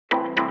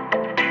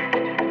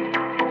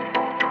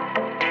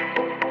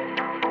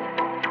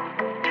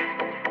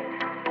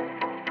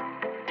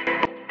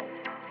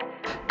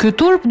Ky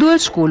turp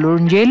duhet shkulur,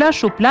 Ngjela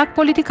shuplakë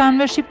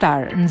politikanëve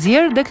shqiptarë,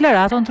 nxjerr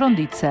deklaratën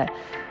tronditse.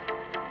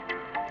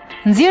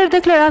 Nxjerr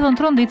deklaratën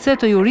tronditse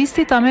të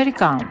juristit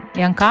amerikan,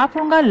 janë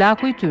kapur nga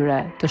laku i tyre,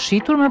 të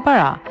shitur me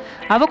para.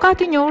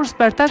 Avokati i njohur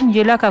Spartak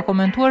Ngjela ka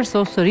komentuar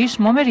sërish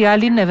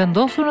memorialin e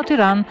vendosur në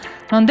Tiranë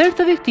në nder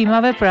të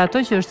viktimave për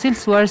ato që është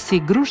cilësuar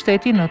si gru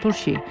shteti në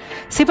Turqi.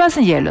 Sipas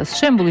Ngjellës,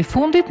 shembulli i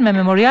fundit me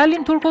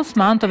memorialin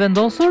turk-osman të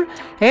vendosur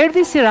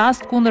erdhi si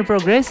rast kundër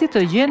progresit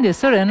të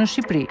gjendjes së re në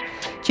Shqipëri.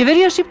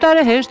 Qeveria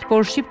shqiptare hesht,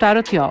 por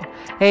shqiptarët jo.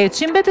 E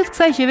çimbetet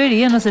kësaj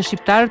qeverie nëse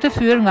shqiptarët e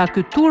fyer nga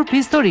ky turp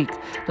historik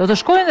do të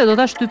shkojnë dhe do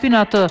ta shtypin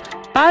atë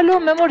palo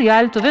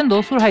memorial të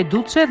vendosur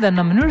hajdutçe dhe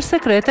në mënyrë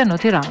sekrete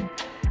në Tiranë.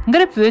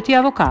 Ngre pyeti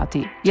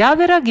avokati, ja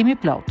dhe reagimi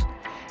plot.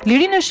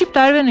 Lirinë e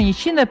shqiptarëve në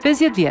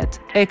 150 vjet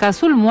e ka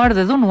sulmuar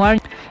dhe dhunuar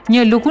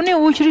një lukuni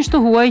uqërish të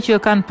huaj që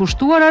kanë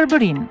pushtuar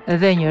Arbërin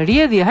dhe një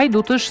rrjedhje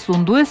hajdutësh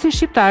sunduesi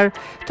shqiptar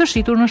të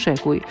shitur në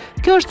shekuj.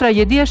 Kjo është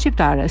tragjedia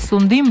shqiptare,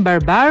 sundim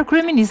barbar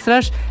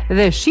kryeministrash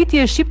dhe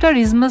shitje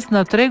shqiptarizmës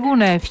në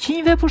tregun e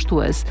fqinjve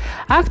pushtues.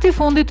 Akti i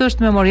fundit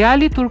është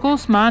memoriali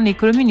turko-osman i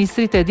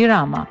kryeministrit Edi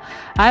Rama.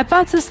 A e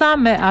pat se sa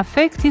me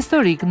afekt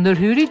historik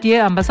ndërhyri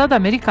dje ambasada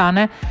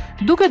amerikane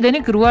duke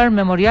denigruar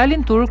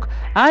memorialin turk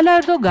ala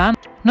Erdogan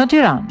në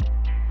Tiranë.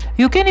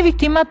 Ju keni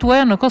viktimat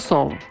tuaja në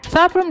Kosovë,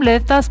 tha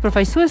përmbledhtas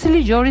përfaqësuesi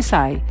ligjor i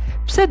saj.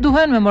 Pse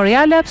duhen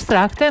memoriale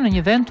abstrakte në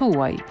një vend të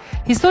huaj?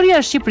 Historia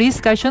e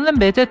Shqipërisë ka qenë dhe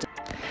mbetet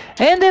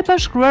ende e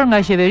pashkruar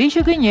nga qeveri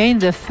që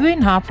gënjejnë dhe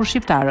fyejnë hapur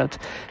shqiptarët.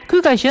 Ky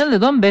ka qenë dhe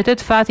do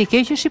mbetet fati i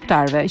keq i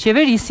shqiptarëve,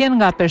 qeverisjen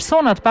nga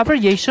personat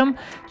papërgjegjshëm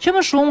që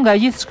më shumë nga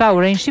gjithçka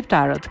urrejnë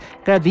shqiptarët.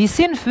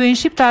 Grabisin,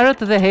 fyejnë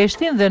shqiptarët dhe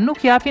heshtin dhe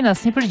nuk japin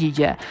asnjë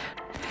përgjigje.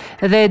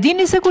 Dhe e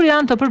dini se kur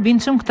janë të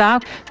përbindshëm këta,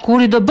 kur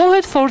i do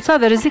bëhet forca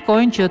dhe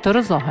rrezikojnë që të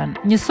rrëzohen.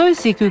 Njësoj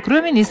si ky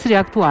kryeministri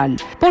aktual.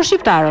 Por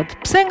shqiptarët,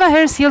 pse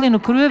ngaherë sjellin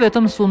në krye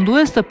vetëm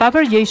sundues të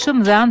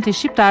papërgjegjshëm dhe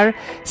anti-shqiptar,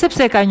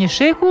 sepse ka një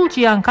shekull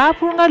që janë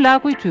kapur nga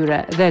laku i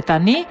tyre dhe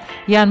tani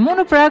janë më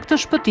në prag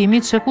të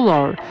shpëtimit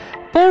shekullor.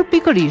 Por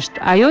pikërisht,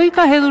 ajo i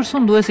ka hedhur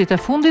sunduesit e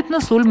fundit në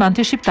sulm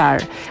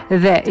anti-shqiptar.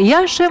 Dhe ja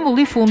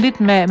shembulli i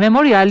fundit me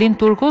memorialin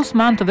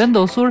turko-osman të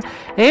vendosur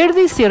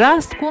erdhi si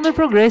rast kundër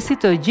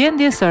progresit të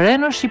gjendjes së re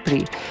në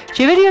Shqipëri.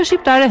 Qeveria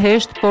shqiptare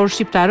hesht, por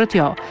shqiptarët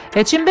jo.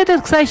 E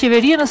çimbetet kësaj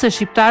qeverie nëse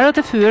shqiptarët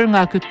e fyer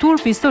nga ky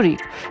turp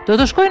historik do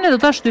të shkojnë dhe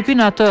do ta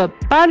shtypin atë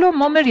palo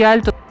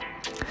memorial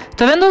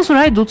të vendosur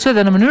hajdutse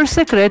dhe në mënyrë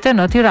sekrete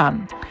në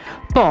Tiranë.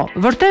 Po,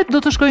 vërtet do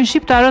të shkojnë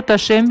shqiptarët të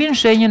shembin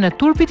shenjën e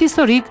turpit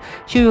historik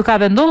që ju ka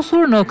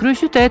vendosur në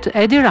kryeqytet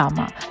Edi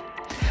Rama.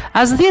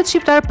 As 10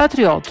 shqiptar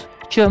patriot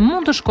që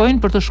mund të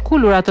shkojnë për të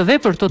shkulur atë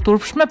vepër të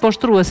turpshme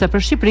poshtruese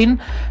për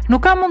Shqipërinë,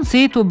 nuk ka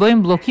mundësi të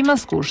bëjmë bllokim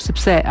askush,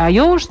 sepse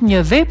ajo është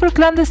një vepër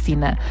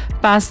klandestine,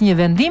 pas një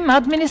vendim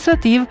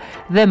administrativ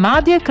dhe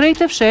madje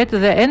krejt e fshet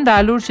dhe e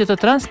ndalur që të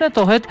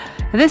transmetohet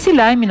dhe si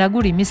lajm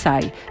inaugurimi i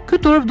saj.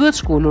 Ky turp duhet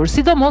shkulur,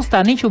 sidomos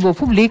tani që u bë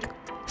publik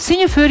si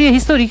një fyerje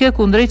historike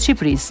kundrejt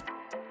Shqipërisë.